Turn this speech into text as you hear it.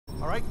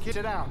right, get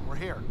it down. We're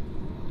here.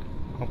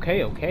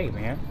 Okay, okay,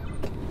 man.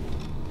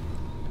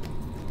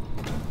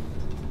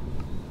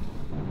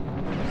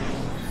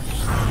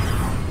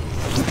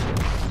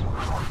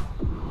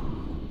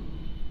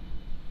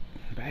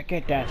 Back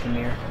at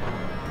Dathomir.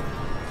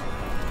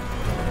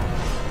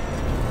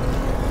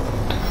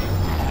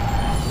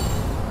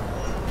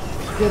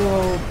 Good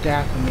old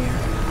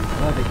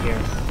Dathomir. Love it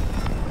here.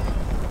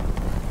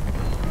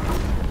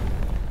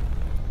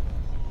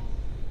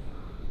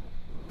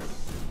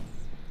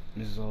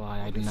 This is a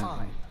lie. I do not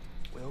know.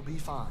 We'll be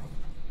fine.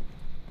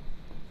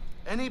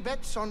 Any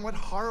bets on what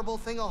horrible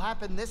thing will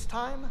happen this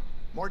time?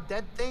 More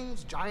dead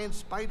things, giant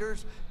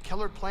spiders,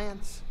 killer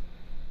plants?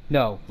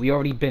 No, we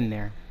already been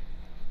there.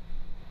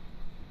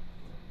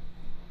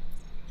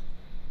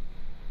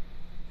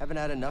 Haven't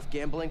had enough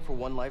gambling for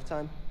one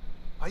lifetime?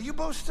 Are you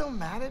both still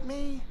mad at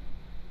me?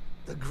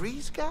 The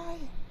Grease guy?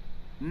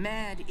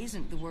 Mad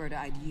isn't the word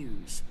I'd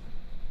use.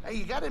 Hey,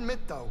 you gotta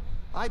admit though,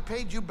 I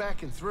paid you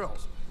back in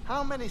thrills.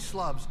 How many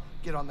slubs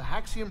get on the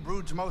Haxion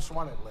Brood's most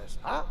wanted list,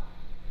 huh?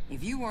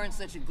 If you weren't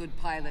such a good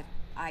pilot,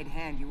 I'd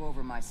hand you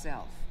over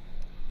myself.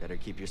 Better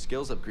keep your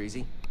skills up,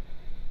 Greasy.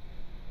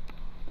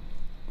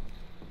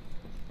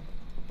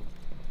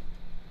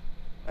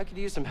 I could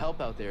use some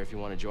help out there if you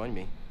want to join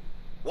me.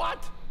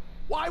 What?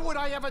 Why would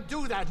I ever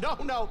do that?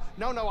 No,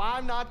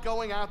 I'm not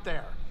going out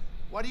there.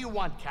 What do you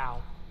want,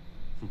 Cal?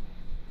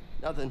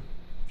 Nothing.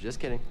 Just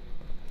kidding.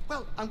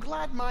 Well, I'm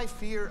glad my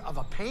fear of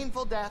a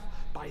painful death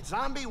by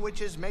zombie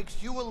witches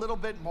makes you a little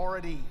bit more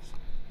at ease.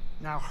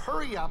 Now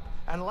hurry up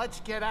and let's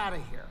get out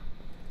of here.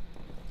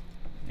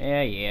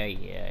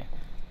 Yeah.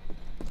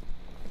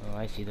 Oh,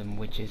 I see them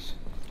witches.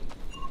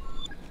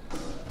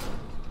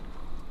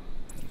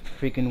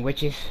 Freaking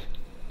witches.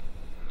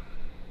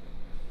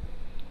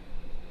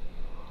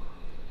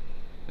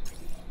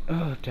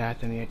 Oh,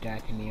 Dathomir,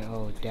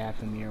 oh,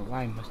 Dathomir,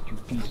 why must you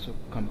be so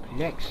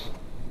complex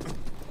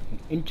and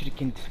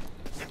intricate?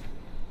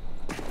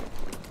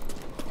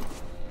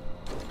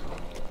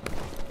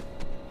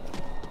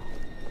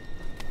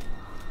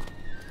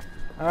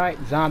 Alright,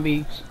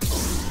 zombies,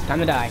 time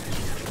to die.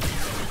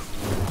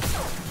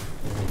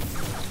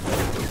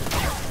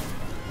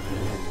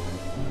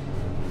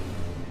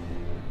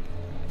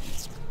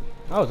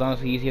 That was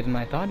honestly easier than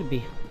I thought it'd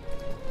be.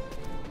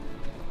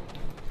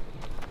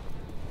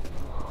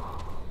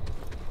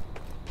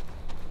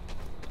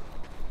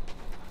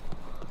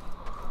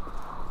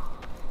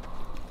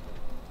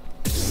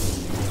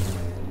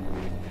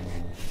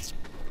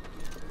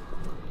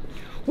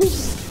 Woo!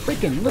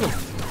 Freaking little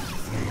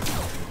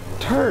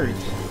turds!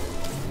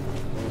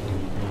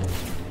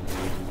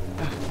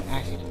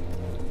 Acid.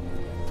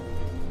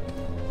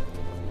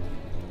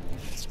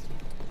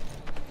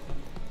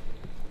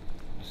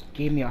 Just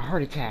gave me a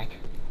heart attack.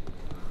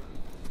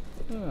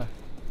 I don't know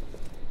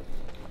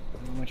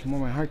how much more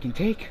my heart can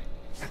take.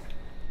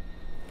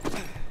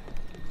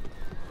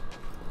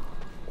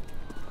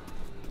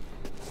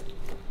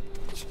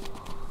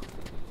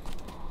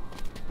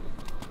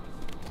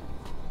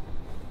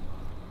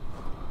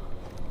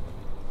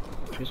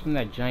 Just when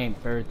that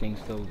giant bird thing's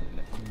still,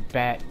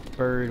 bat,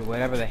 bird,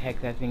 whatever the heck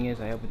that thing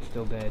is, I hope it's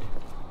still dead.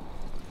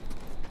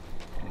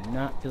 Do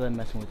not feel like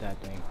messing with that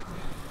thing.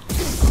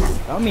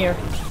 Come here.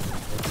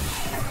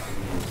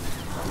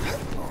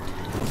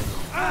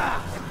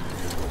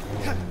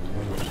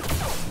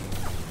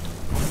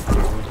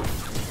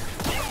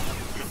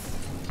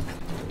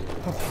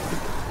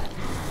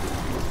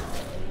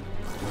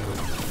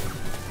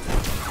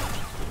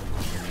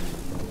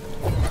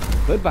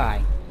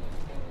 Goodbye.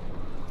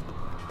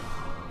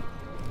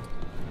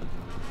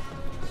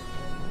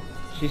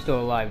 She's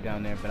still alive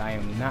down there, but I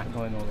am not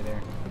going over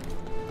there.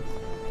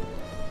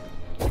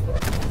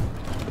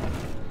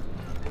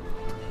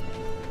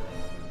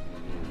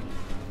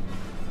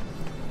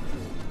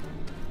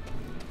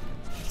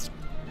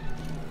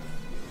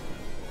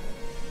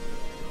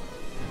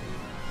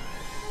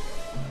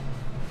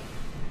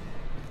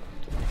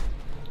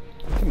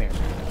 Come here.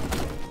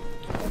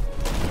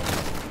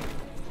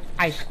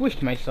 I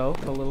squished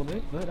myself a little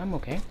bit, but I'm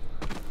okay.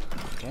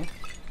 Okay.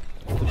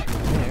 Push you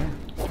there.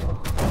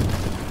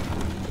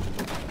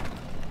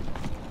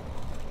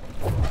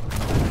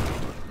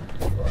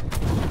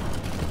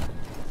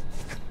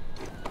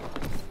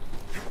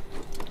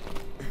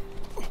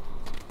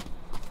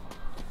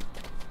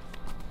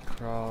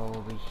 Crawl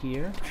over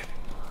here.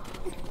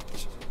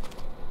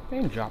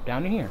 And drop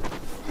down in here.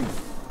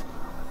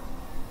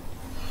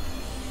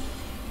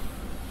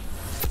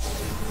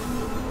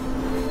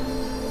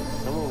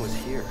 Someone was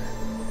here.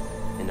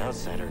 An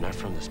outsider not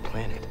from this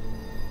planet.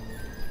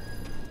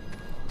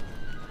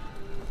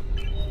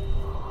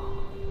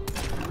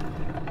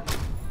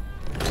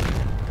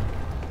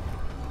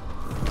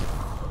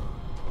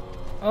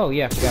 Oh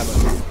yeah, I forgot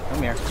about you.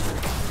 Come here.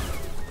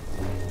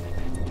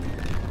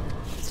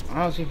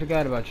 I honestly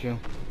forgot about you.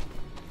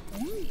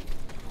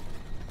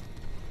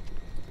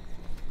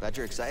 Glad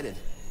you're excited.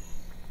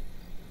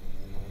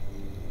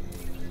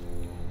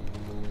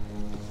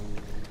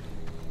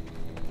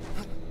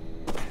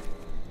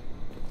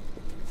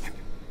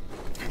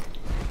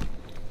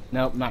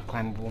 Nope, not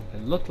climbable.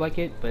 It looked like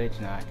it, but it's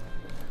not.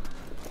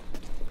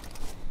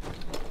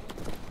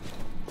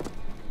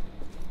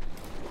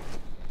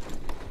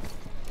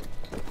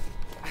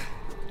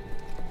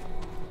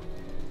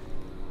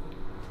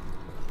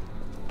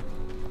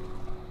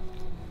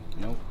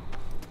 Nope.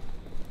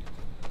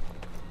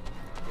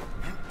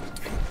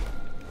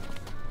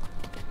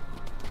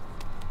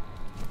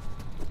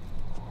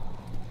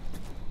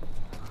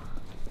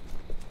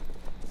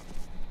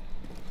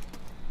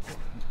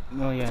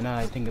 Oh yeah, now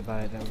I think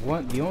about it,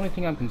 the only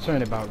thing I'm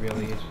concerned about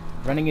really is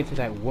running into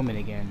that woman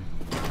again.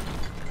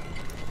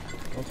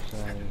 Oops,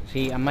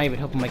 see, I'm not even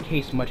helping my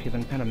case much because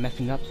I'm kind of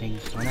messing up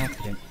things on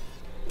accident.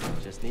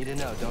 Just need to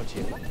know, don't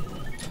you?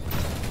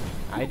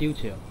 I do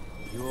too.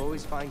 You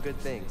always find good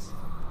things.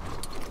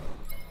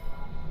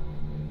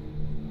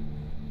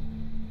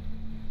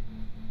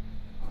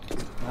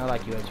 I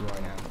like you as you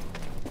are now.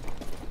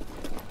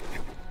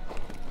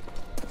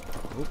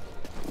 Whoop.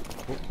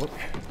 Whoop, whoop.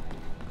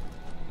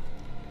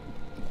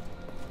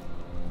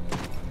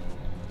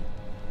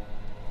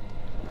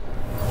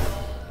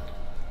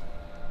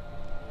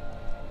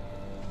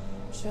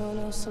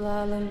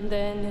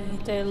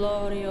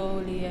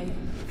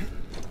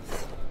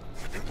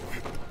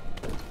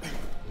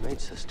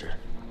 Night sister,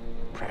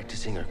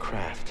 practicing her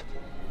craft.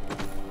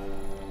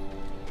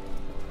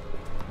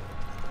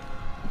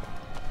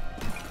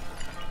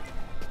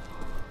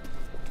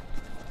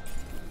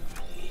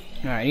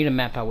 Alright, I need to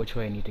map out which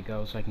way I need to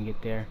go so I can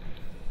get there.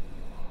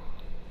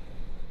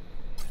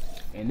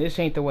 And this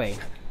ain't the way.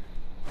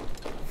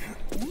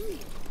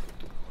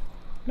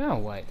 Now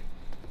what?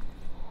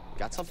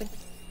 Got something?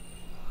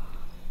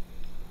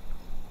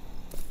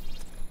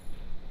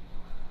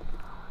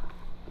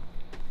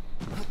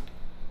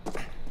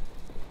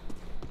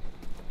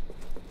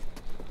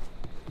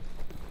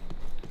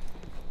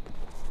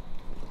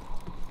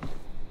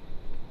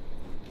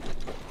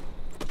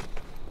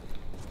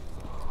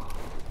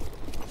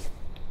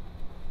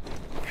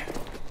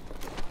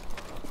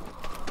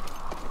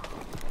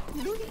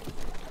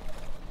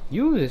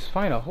 You just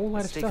find a whole lot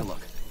Let's of take stuff. a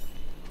look.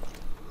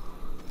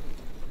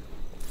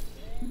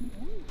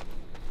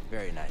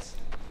 Very nice.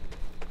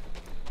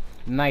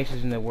 Nice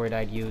isn't the word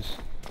I'd use.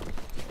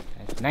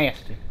 That's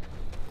nasty.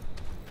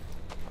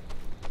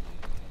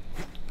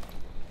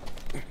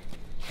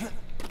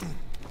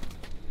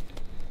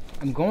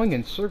 I'm going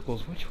in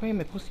circles. Which way am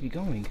I supposed to be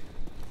going?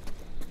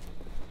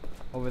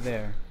 Over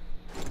there.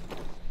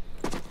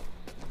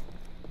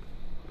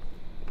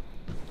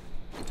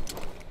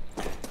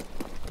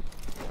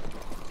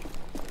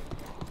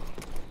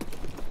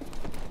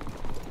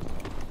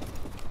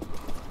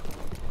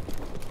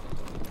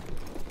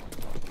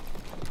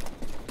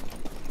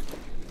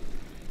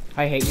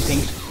 I hate you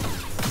things.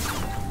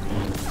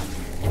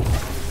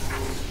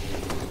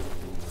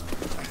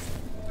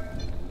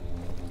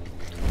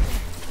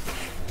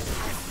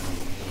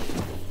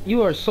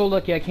 You are so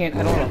lucky I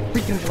don't have a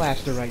freaking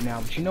blaster right now,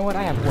 but you know what?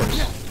 I have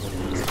worse.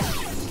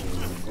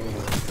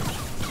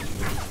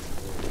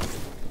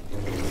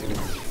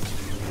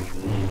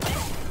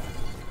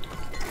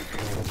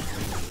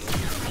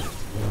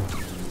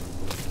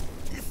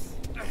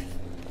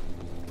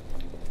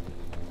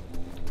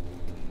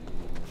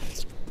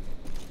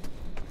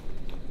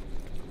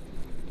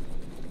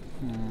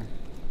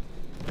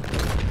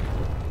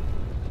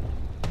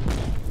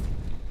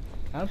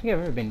 I don't think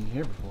I've ever been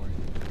here before.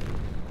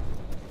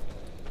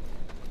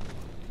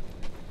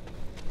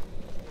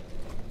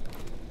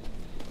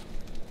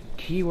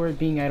 Keyword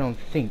being I don't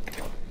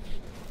think.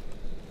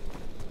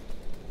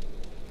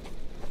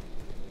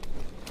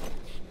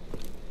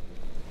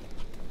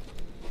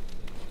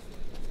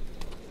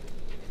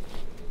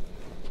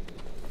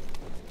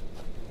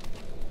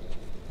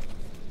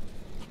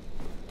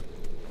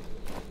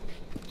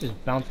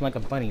 Just bouncing like a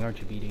bunny, aren't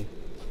you, BD?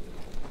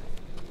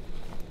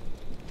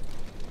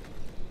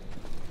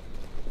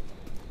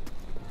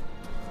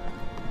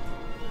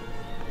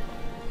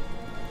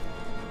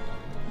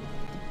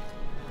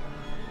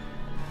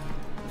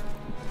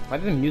 Why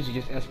did the music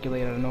just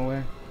escalate out of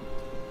nowhere?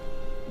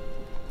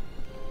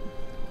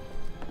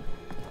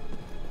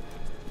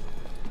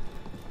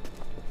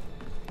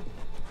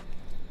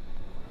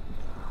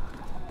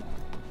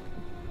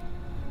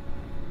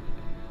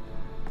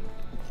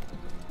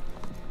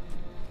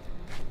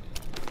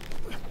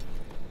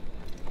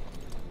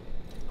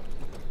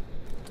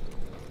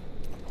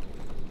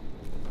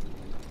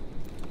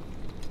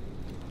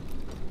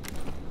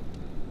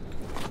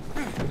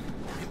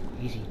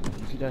 Easy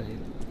does it.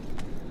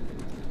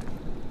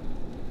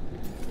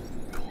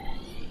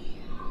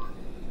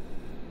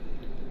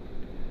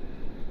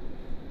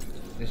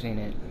 This ain't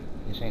it.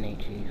 This ain't it,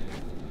 Chief.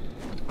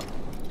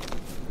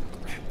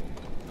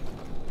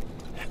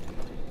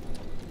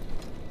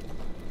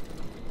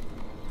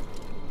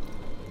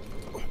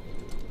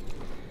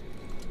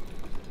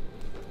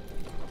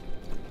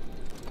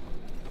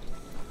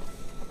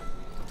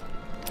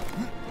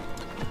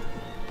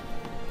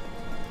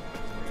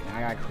 Now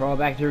I gotta crawl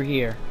back through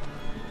here.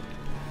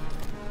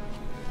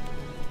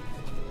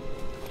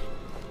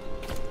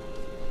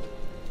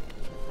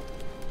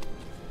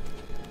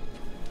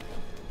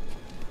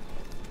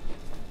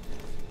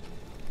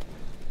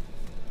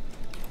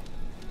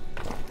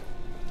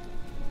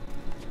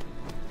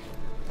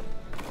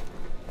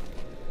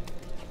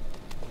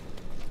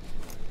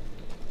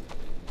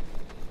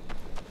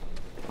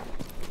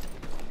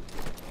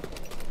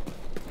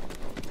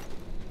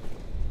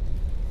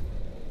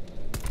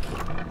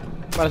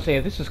 about to say,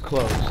 if this is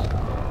closed,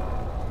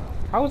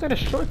 how was that a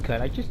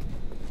shortcut? I just...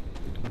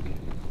 Okay.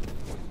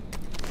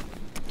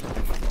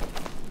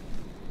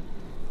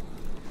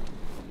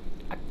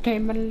 I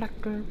came a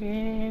like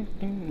a...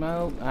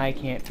 No, I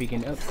can't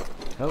freaking...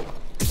 Oh.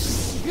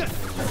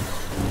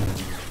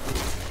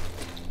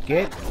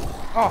 Get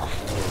off!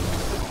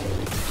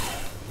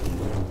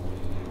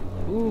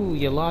 Ooh,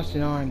 you lost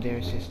an arm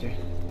there, sister.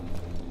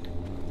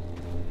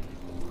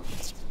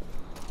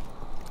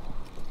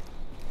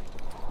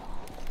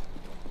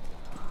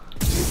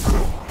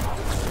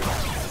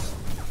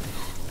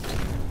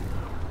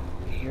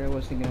 Here I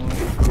was thinking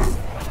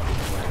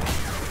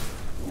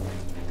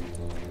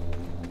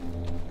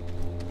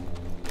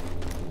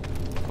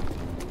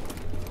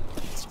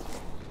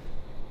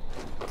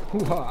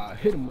hoo-ha,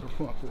 hit him with a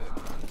front flip.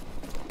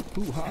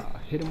 Hoo-ha,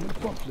 hit him with a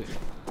front flip.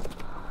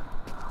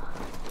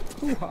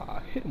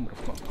 Hoo-ha, hit him with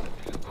a front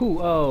flip.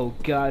 Hoo, oh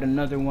god,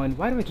 another one.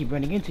 Why do I keep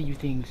running into you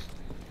things?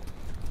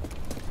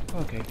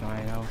 Okay,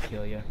 fine, I'll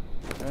kill you.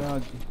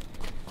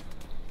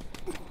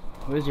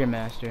 Where's your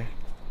master?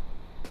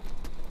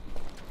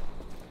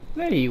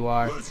 There you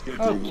are.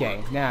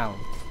 Okay, now.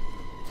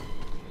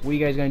 What are you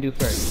guys gonna do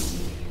first?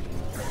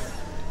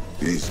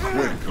 He's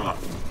quick, huh?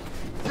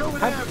 Go in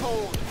there,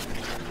 hold.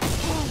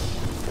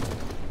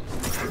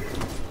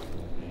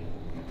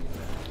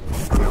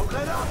 Don't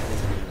let up.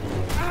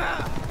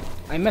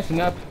 I'm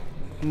messing up.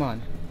 Come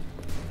on.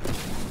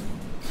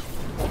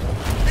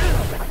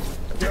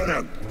 Get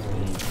him!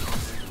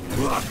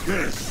 Block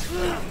this!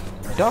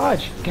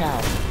 Dodge,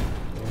 cow.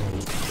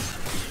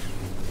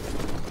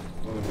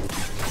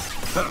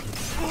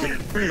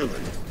 Can't feel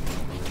it!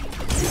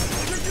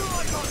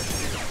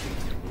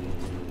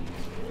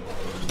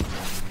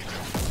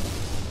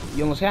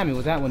 You almost had me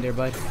with that one there,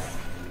 bud.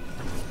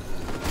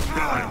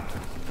 Got him!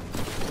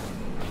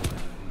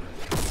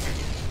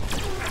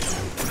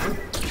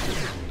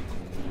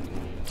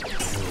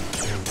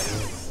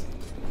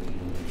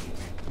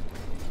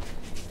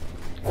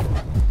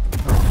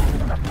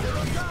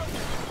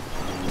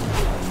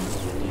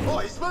 Oh,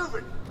 he's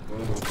moving.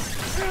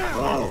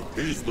 Oh,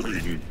 he's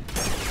bleeding.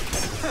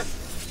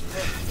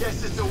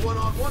 Guess it's a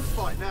one-on-one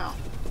fight now.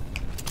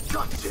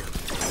 Gotcha.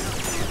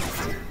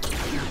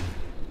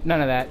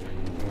 None of that.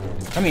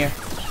 Come here.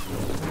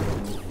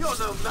 You're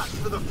no match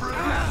for the brute.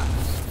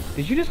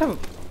 Did you just have a...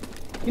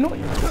 You know what?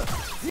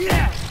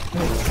 Yeah.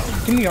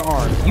 Give me your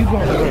arm. You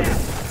don't deserve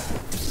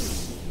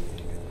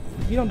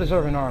it. You don't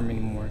deserve an arm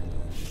anymore.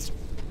 It's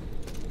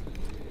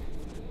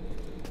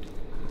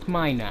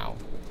mine now.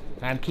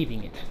 I'm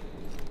keeping it.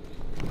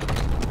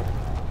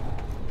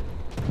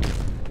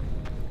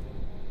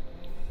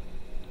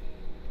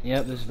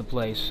 Yep, this is the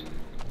place.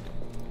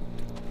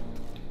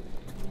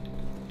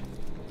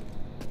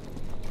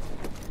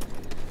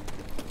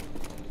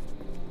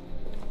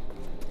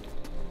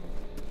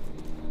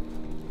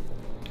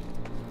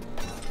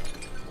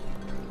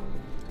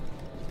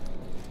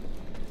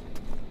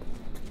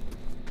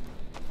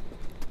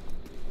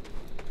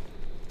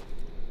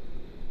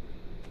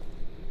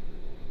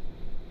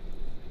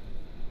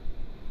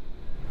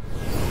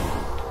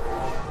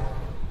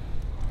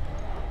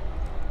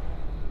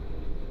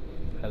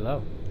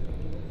 Hello.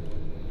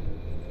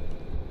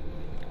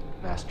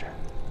 Master.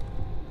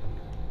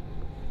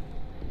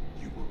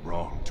 You were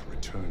wrong to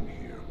return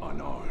here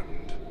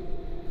unarmed.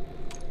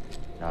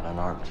 Not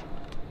unarmed.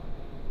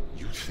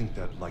 You think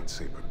that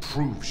lightsaber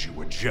proves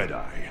you a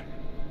Jedi?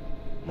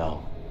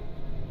 No.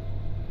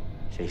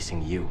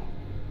 Facing you.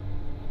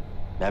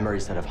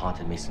 Memories that have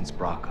haunted me since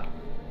Braca.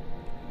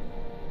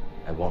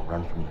 I won't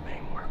run from them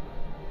anymore.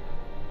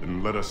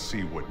 Then let us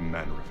see what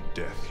manner of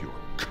death your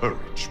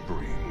courage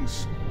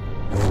brings.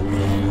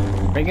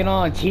 Bring it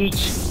on,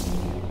 teach.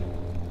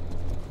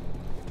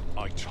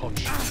 I taught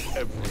you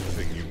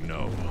everything you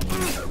know.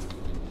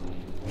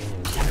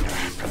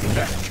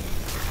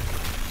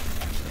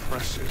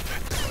 Impressive,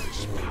 but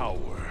is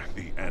power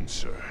the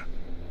answer?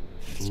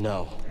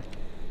 No.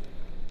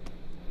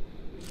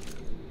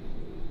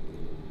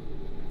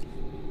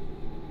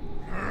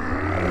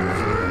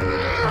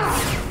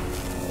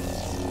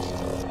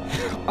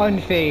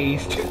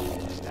 Unfazed.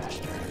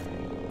 Master.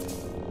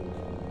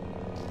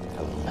 I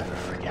will never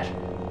forget.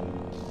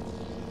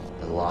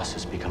 The loss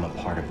has become a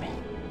part of me.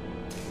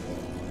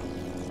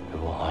 I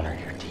will honor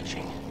your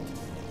teaching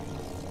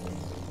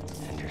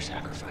and your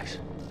sacrifice.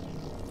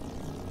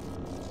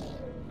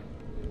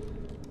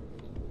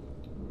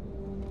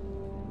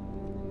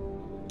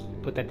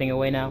 Put that thing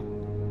away now.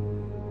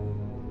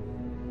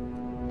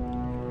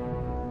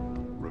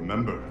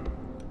 Remember,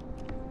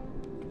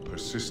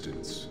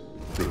 persistence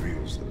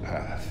reveals the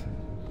path.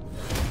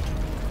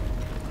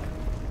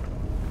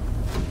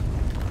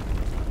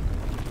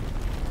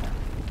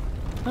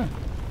 Huh.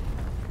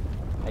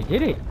 I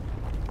did it.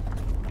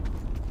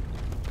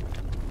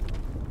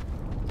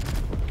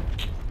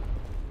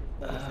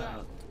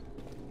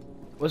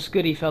 What's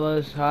goody,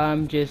 fellas?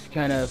 I'm just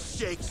kind of...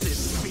 Shakes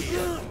his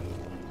fear.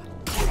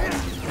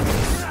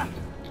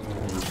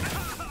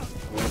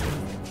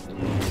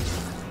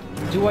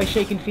 Do I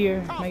shake in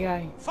fear, my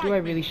guy? Do I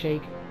really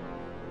shake?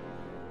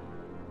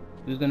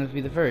 Who's gonna be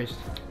the first?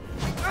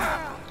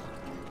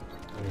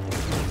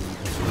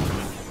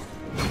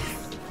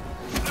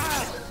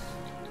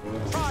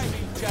 Try me,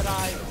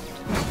 Jedi.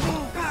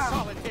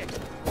 Solid hit.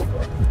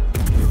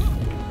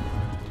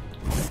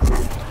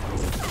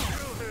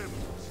 Kill him.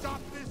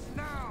 Stop this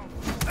now.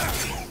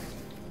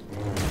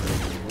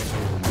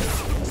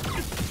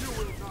 You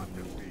will not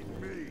defeat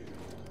me.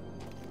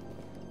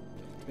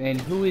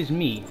 And who is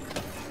me?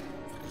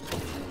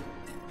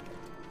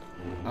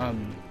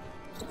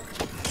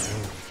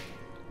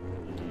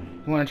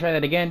 You wanna try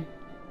that again?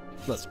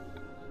 Look.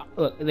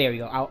 Look, there we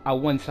go. I'll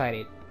one-side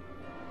it.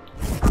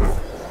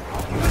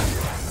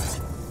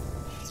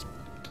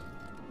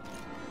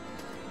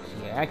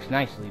 He acts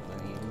nicely,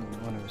 but he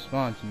didn't want to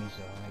respond to me,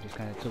 so I just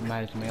kind of took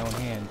matters in my own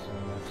hands. So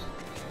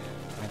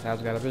that's how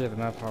it's gotta be.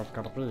 That's how it's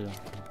gotta be.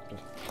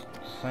 Just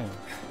saying.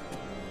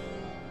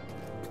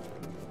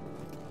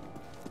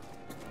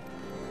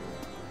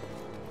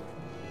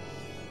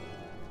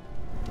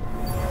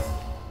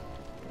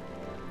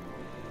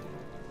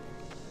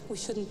 We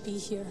shouldn't be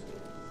here.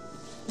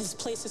 This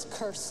place is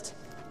cursed.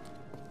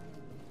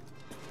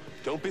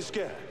 Don't be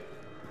scared.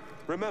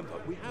 Remember,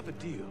 we have a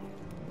deal.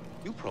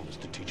 You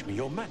promised to teach me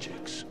your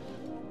magics.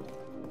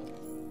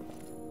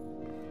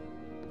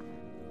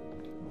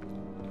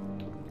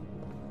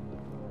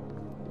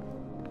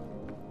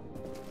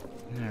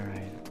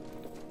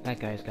 Alright. That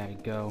guy's gotta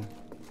go.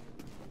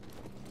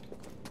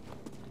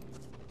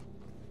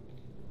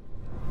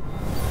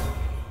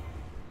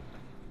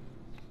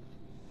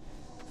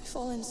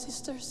 Fallen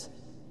sisters.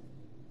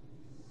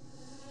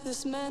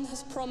 This man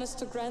has promised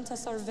to grant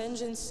us our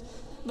vengeance,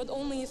 but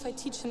only if I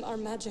teach him our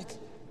magic.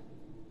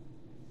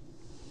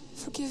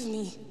 Forgive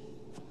me.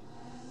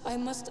 I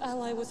must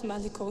ally with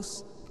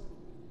Malicos.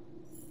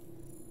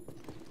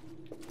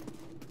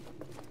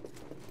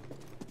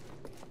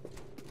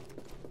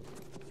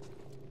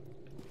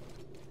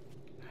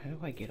 How do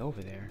I get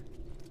over there?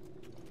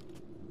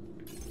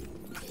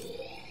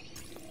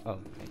 Oh, I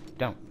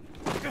don't.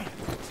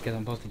 Because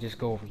I'm supposed to just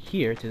go over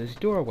here to this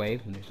doorway,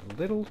 and there's a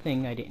little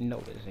thing I didn't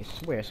notice. I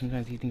swear,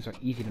 sometimes these things are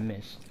easy to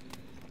miss.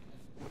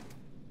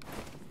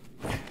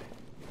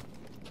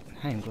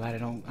 I am glad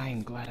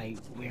I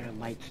wear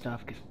light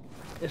stuff, because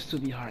this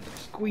would be hard to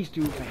squeeze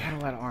through if I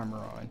had a lot of armor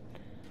on.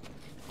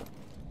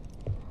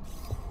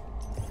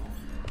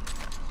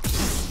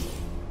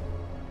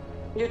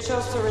 You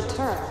chose to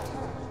return.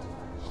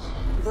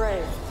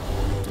 Brave,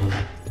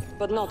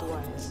 but not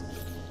wise.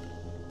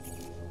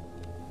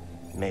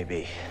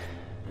 Maybe.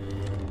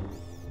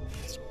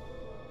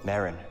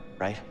 Marin,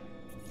 right?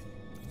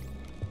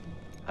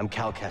 I'm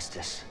Cal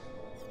Kestis.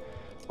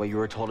 What you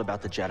were told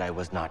about the Jedi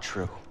was not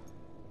true.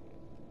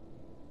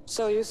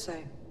 So you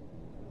say.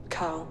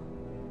 Cal.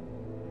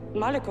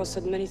 Malicos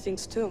said many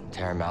things too.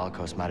 Terran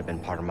Malicos might have been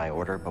part of my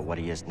order, but what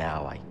he is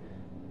now, I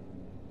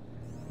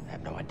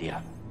have no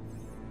idea.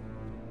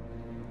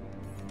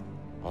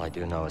 All I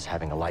do know is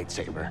having a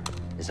lightsaber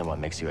isn't what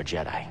makes you a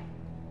Jedi.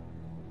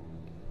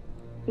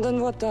 Then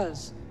what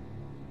does?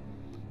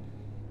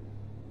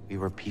 We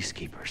were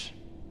peacekeepers.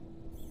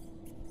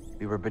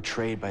 We were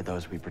betrayed by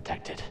those we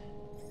protected.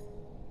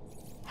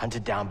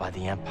 Hunted down by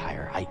the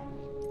Empire.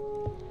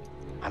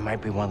 I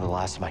might be one of the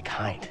last of my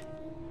kind.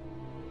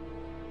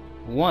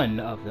 One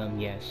of them,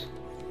 yes.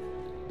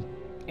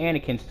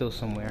 Anakin's still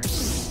somewhere.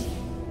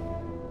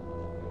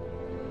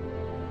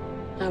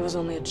 I was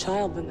only a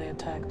child when they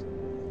attacked.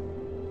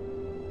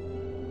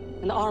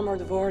 An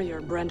armored warrior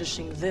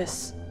brandishing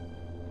this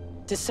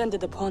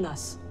descended upon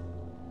us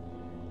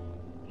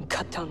and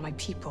cut down my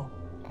people.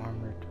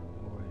 Armored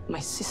warrior. My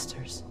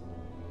sisters.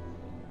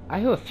 I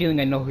have a feeling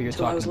I know who you're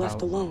Till talking I was about.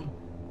 left alone.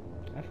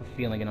 I have a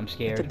feeling and I'm The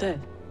scared.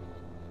 dead.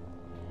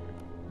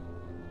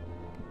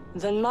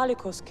 Then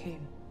Malicos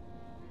came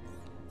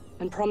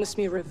and promised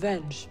me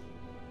revenge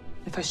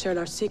if I shared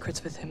our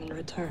secrets with him in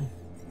return.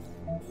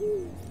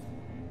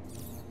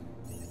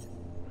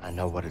 I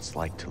know what it's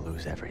like to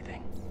lose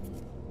everything.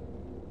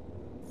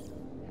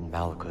 And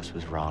Malicos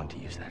was wrong to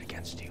use that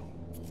against you.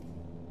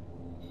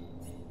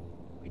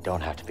 We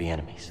don't have to be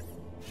enemies.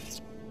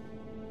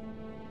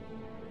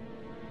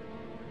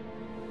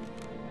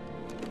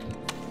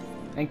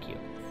 Thank you.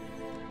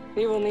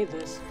 We will need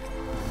this.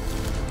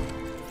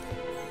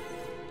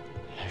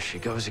 There she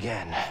goes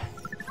again.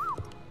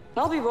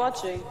 I'll be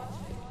watching.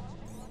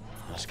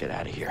 Let's get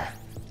out of here.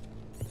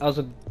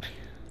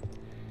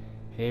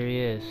 Here he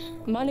is.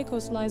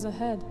 Malicos lies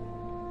ahead.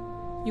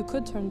 You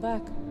could turn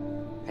back.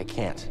 I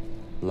can't.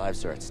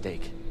 Lives are at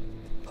stake.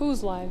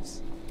 Whose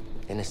lives?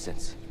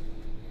 Innocents.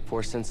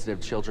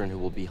 Force-sensitive children who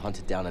will be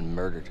hunted down and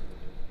murdered.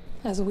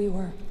 As we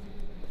were.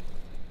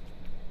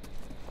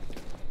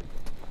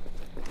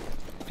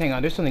 Hang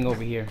on, there's something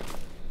over here.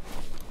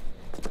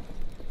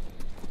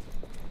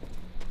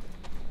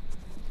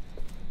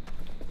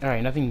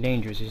 Alright, nothing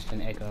dangerous, just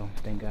an echo,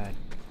 thank God.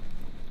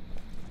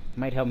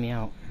 Might help me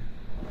out.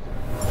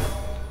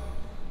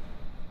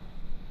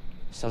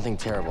 Something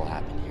terrible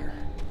happened here.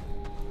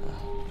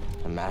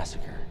 A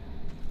massacre.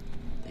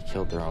 They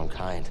killed their own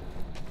kind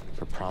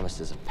for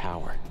promises of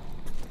power.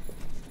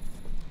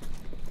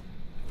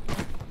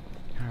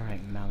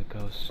 Alright,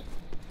 Malicos.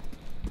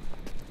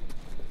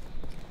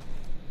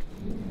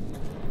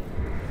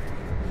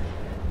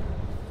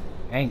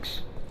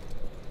 Thanks.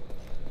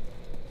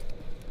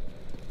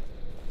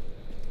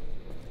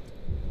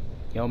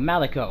 Yo,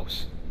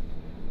 Malicos.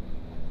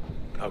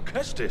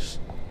 Kestis,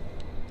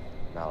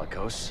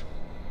 Malicos.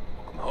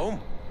 welcome home.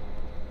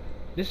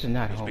 This is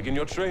not Please home. begin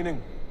your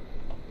training.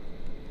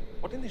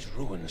 What in these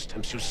ruins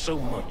tempts you so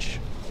much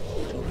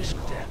to risk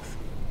death?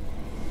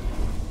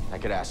 I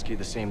could ask you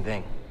the same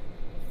thing.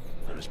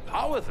 There is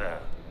power there.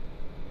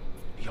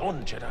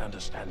 Beyond Jedi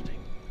understanding.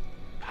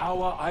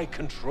 Power I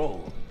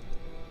control.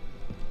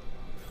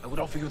 I would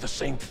offer you the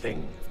same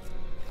thing.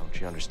 Don't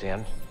you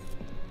understand?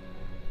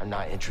 I'm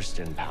not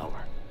interested in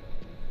power.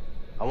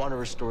 I want to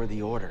restore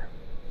the Order.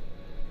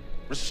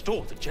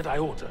 Restore the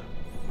Jedi Order.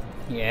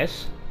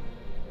 Yes.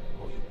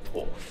 Oh, you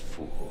poor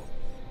fool.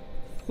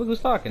 Look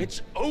who's talking.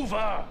 It's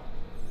over!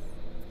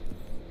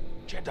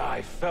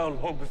 Jedi fell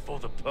long before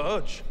the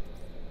Purge.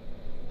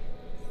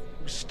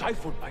 We were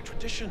stifled by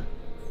tradition.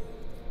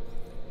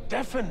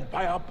 Deafened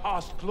by our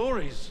past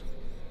glories.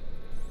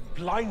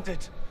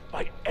 Blinded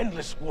by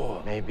endless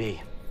war.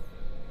 Maybe.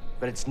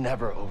 But it's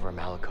never over,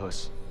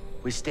 Malicos.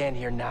 We stand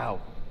here now,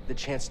 the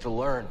chance to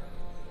learn.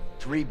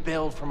 To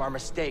rebuild from our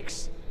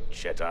mistakes.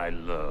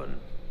 Jedi learn.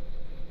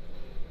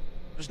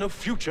 There's no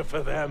future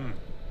for them.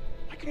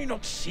 Why can you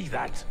not see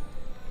that?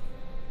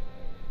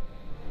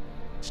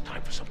 It's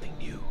time for something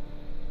new.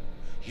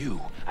 You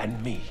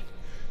and me.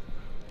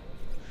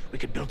 We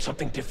could build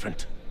something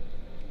different.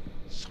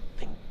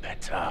 Something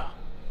better.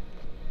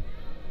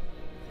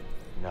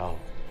 No.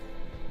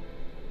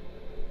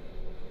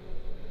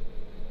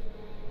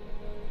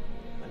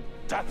 And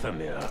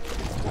Dathomir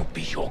will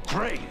be your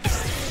grave.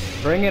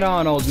 Bring it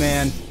on, old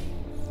man.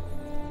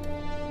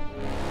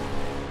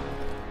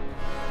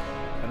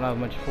 I don't have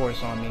much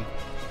force on me.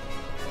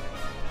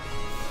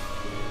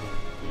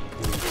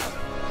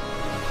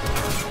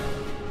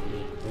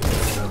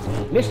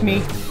 Missed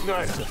me.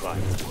 I've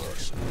survived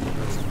worse.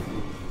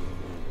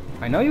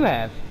 I know you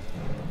have.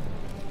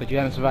 But you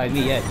haven't survived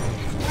me yet.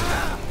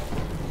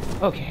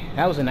 Okay,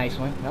 that was a nice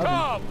one. That was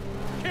Come!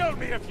 Kill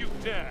me if you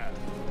dare!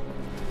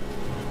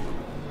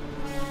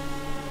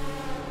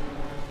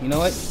 You know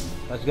what?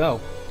 Let's go.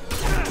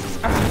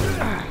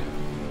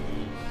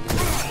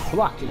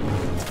 Blocked it.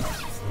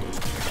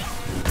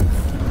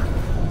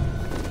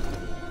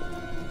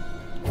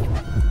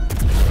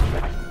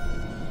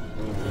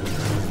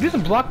 You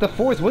doesn't block the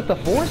force with the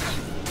force?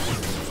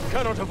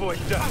 Cannot avoid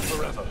death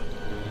forever.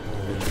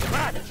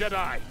 Back,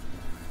 Jedi!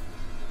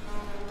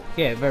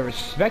 Yeah, better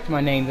respect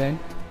my name then.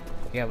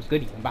 Yeah, it was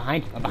good. I'm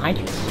behind you. I'm behind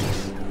you.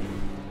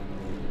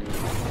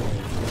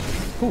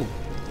 Cool.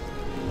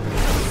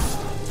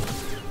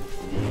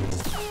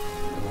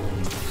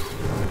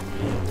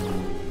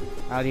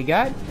 How do you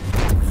got?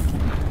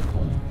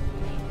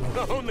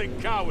 Only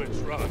cowards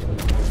run.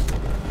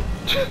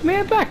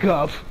 Man, back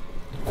up.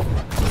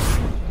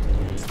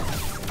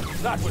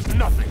 That was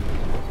nothing.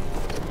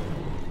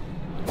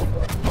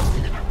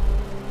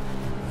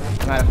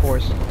 I'm out of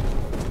force.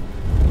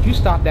 Would you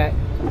stop that?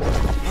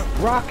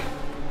 Rock.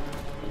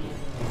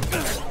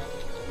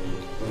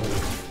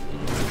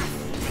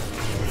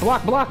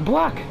 Block, block,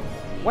 block.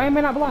 Why am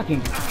I not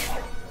blocking?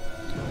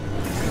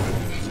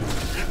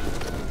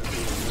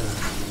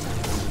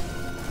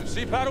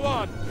 See,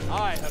 Padawan,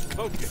 I have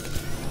focus.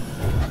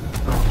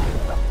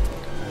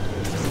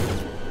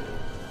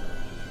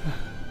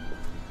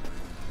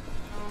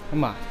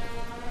 Come on.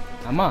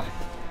 Come on.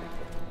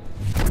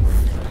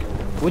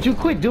 Would you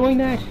quit doing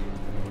that?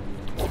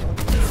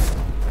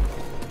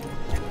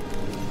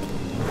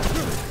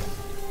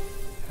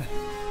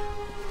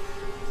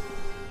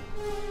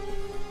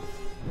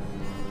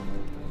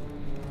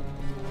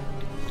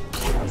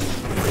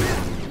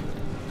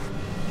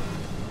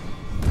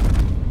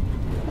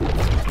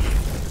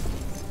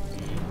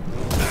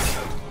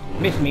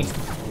 Miss me.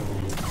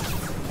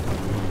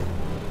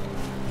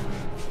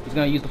 He's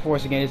gonna use the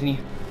force again, isn't he?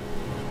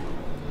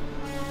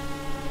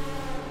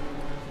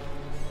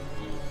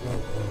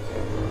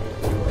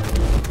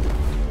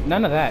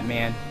 None of that,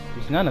 man.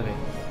 There's none of it.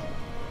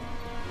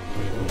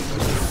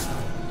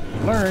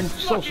 Learn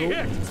social.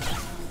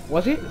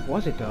 Was it?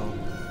 Was it though?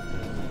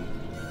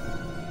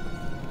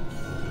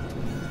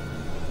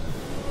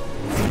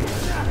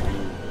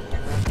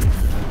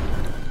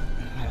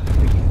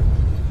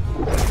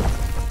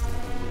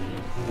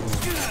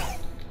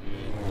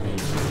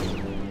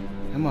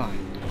 Come on.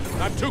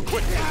 Not too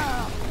quick.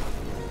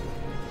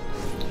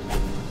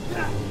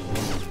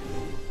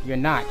 You're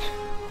not.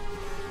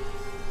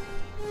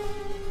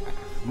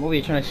 I'm over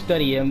here trying to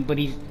study him, but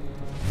he's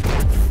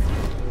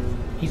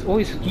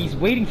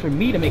waiting for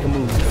me to make a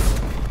move.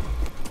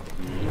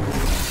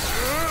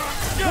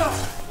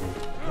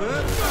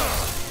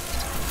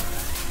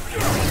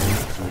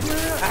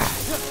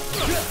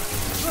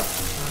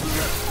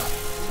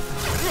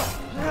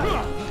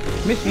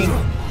 Miss me.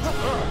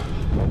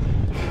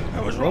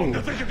 I was wrong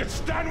to think you could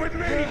stand with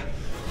me.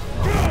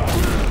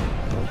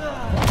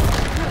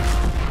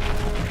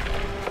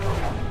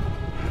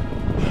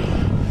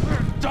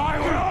 Die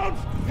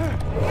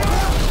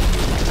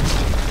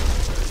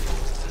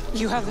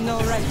You have no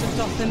right to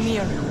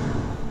Dathomir.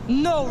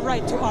 No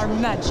right to our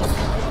magic.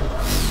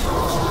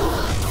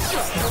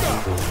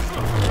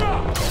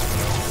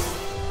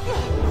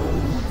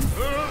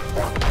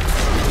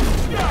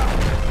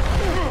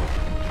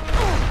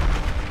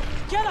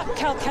 Get up,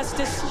 Cal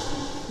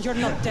Kestis. You're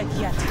not dead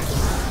yet.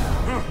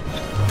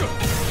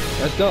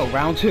 Let's go,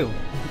 round 2.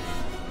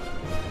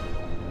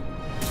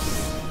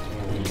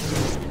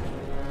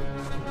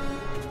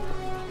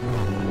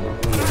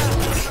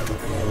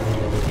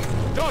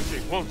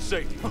 Dodging won't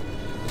save you.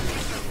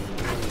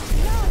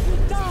 Now you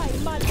die,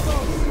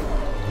 Malcolm.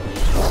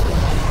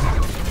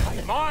 My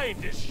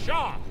mind is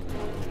sharp.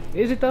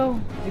 Is it though?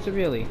 Is it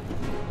really?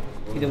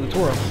 He did a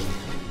twirl.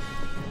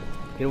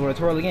 He did a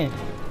twirl again.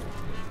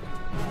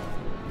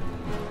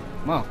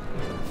 Come on.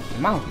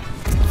 Come on.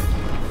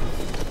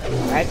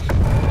 Right.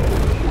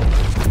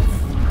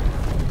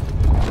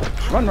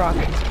 One rock.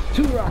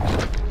 2 rocks.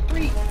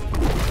 3.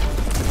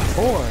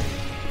 4.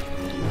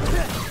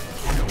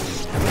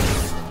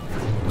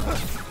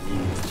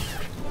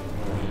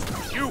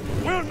 You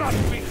will not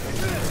be.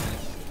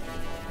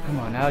 Come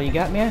on now, you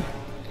got man?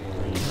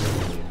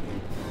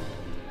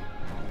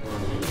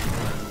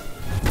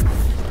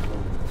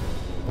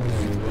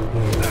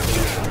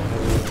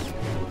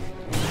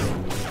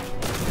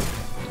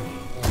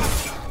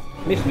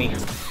 Miss me.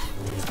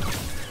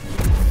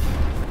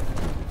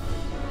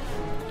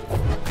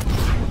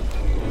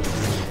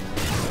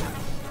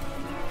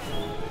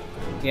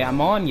 Yeah,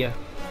 I'm on ya.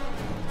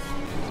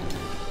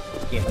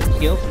 Yeah,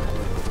 skills.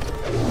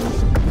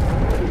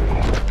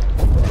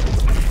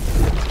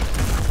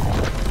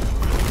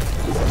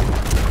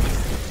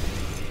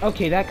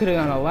 Okay, that could have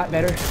gone a lot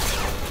better.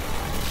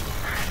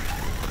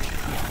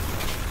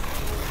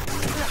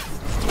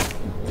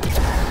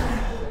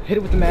 Hit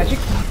it with the magic.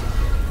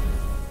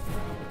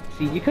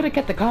 See, you could have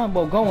kept the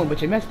combo going,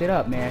 but you messed it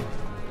up, man.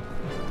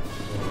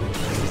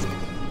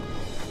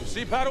 You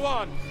see,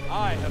 Padawan,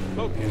 I have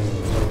focus.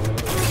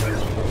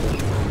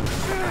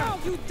 Now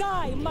you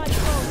die, Malcolm.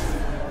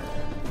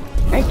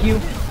 Thank you.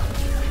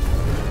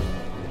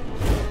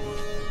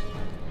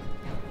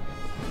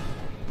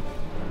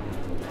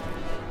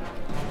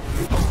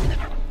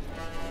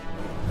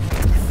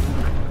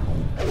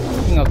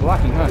 King of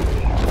blocking, huh?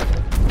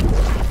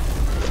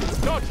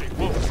 Dodging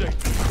won't save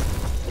you.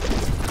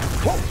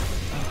 Whoa.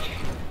 Okay.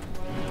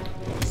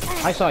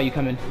 I saw you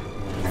coming.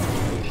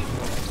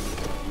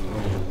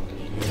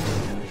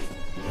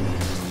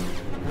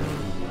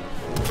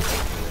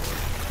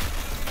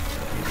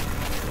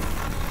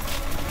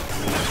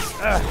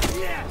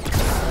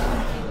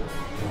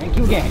 Thank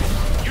you again.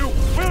 You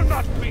will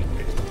not beat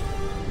me.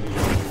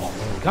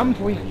 Come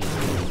for you.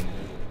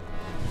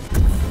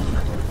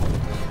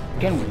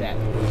 Again with that.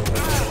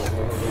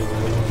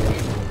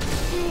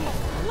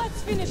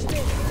 Let's finish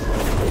this.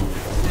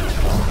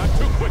 Not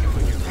too quick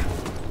for you.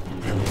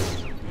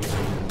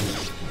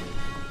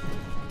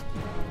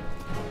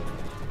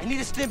 I need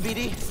a stim,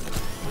 BD.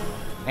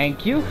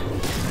 Thank you.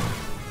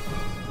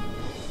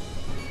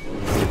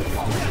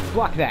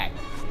 Block that.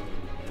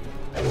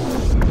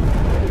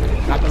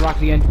 Not the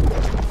rocks again.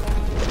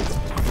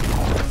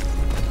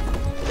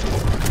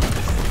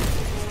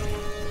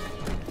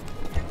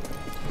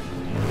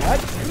 What?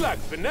 You lack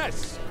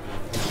finesse.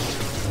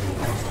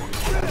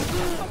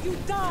 You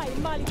die,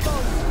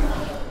 Malcolm.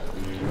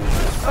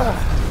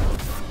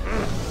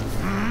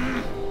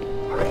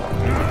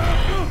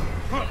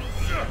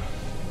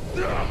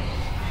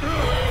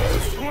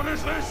 What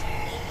is this?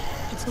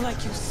 It's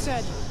like you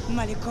said,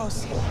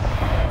 Malikos.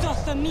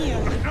 Dathomir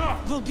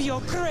will be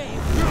your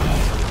grave.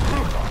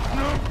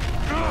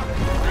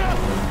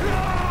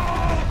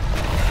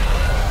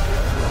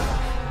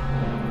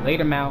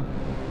 Later, Mal.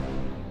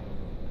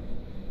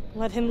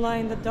 Let him lie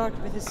in the dark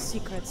with his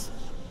secrets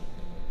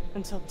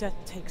until death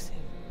takes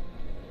him.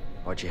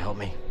 Why'd you help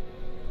me?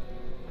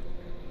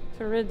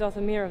 To rid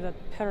Dathomir of that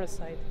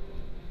parasite.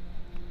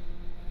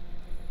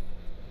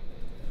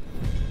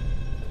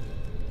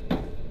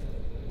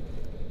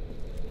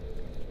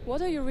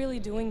 What are you really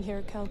doing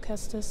here, Cal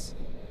Kestis?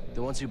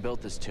 The ones who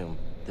built this tomb,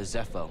 the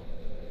Zepho,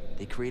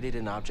 they created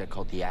an object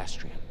called the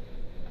Astrium.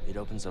 It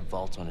opens a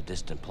vault on a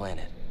distant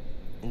planet.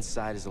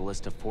 Inside is a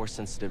list of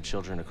Force-sensitive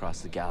children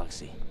across the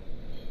galaxy.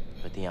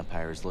 But the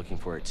Empire is looking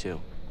for it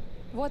too.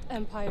 What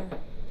Empire?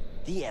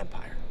 The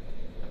Empire.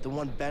 The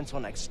one bent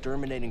on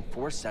exterminating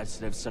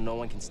Force-sensitives so no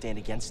one can stand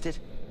against it?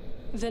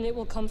 Then it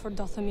will come for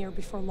Dathomir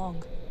before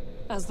long,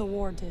 as the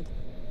war did.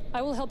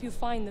 I will help you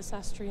find this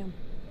Astrium.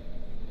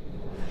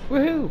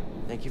 Woohoo!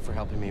 Thank you for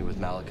helping me with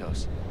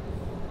Malikos.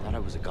 Thought I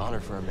was a goner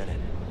for a minute.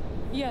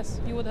 Yes,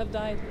 you would have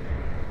died.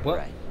 What?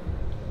 Right.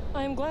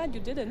 I am glad you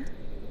didn't.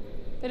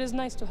 It is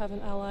nice to have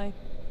an ally.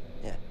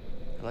 Yeah,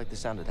 I like the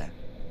sound of that.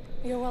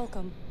 You're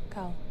welcome,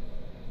 Cal.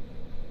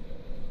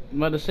 I'm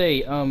about to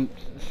say,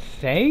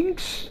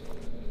 thanks?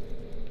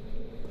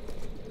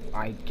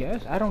 I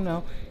guess? I don't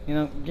know. You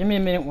know, give me a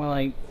minute while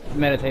I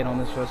meditate on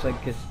this for a second,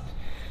 because